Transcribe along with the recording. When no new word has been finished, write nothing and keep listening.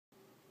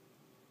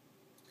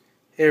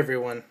Hey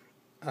everyone,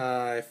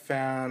 I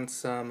found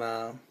some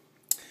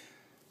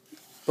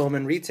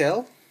Bowman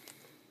retail,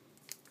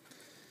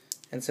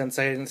 and since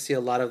I didn't see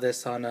a lot of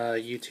this on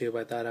YouTube,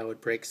 I thought I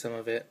would break some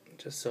of it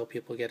just so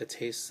people get a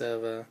taste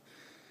of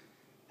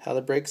how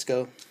the breaks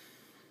go.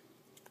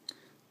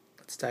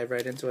 Let's dive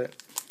right into it.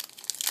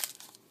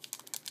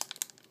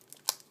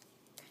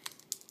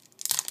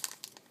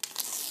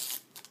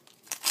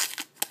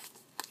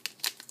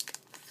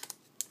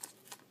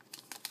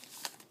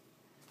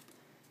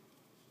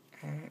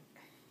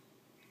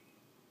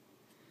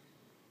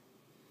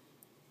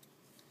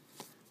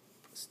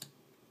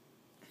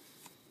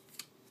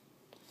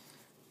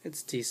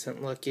 It's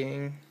decent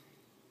looking.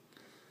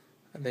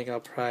 I think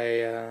I'll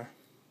probably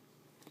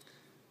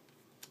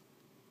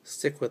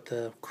stick with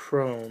the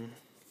chrome.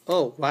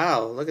 Oh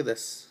wow, look at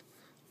this.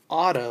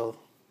 Auto.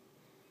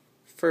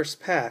 First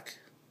pack.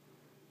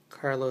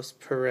 Carlos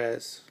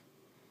Perez.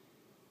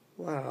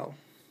 Wow.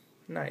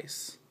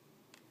 Nice.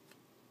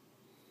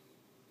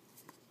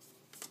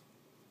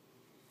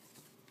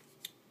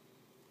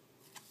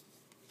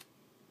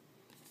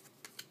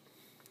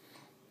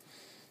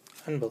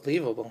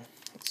 Unbelievable.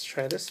 Let's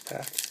try this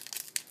pack.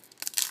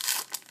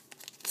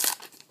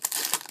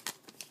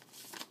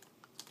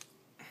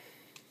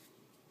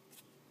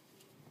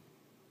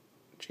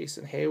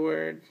 Jason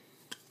Hayward.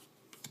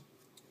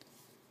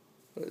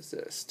 What is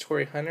this?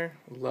 Torrey Hunter.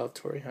 Love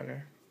Torrey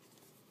Hunter.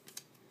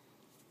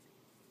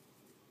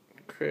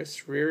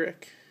 Chris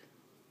Rierick.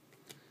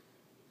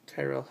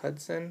 Tyrell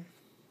Hudson.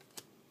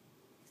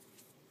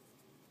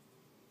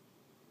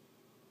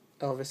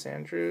 Elvis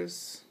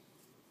Andrews.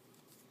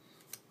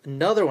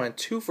 Another one,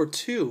 2 for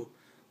 2.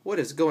 What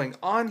is going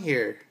on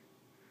here?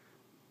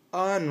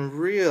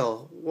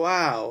 Unreal.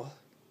 Wow.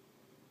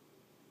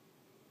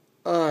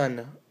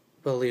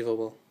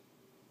 Unbelievable.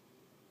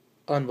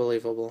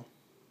 Unbelievable.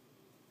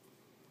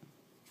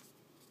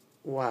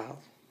 Wow.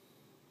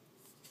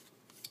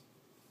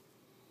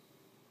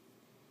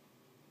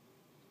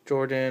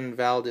 Jordan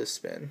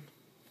Valdez-Spin.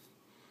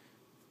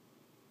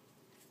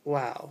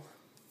 Wow.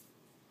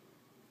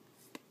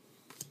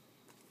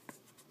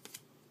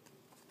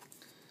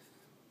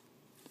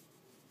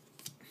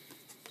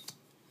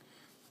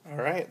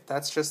 Alright,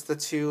 that's just the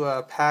two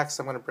packs.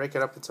 I'm going to break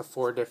it up into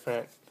 4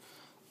 different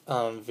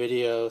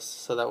videos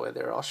so that way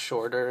they're all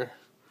shorter.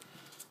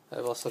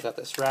 I've also got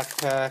this rack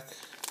pack,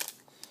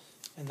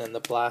 and then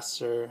the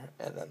blaster,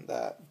 and then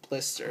that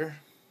blister.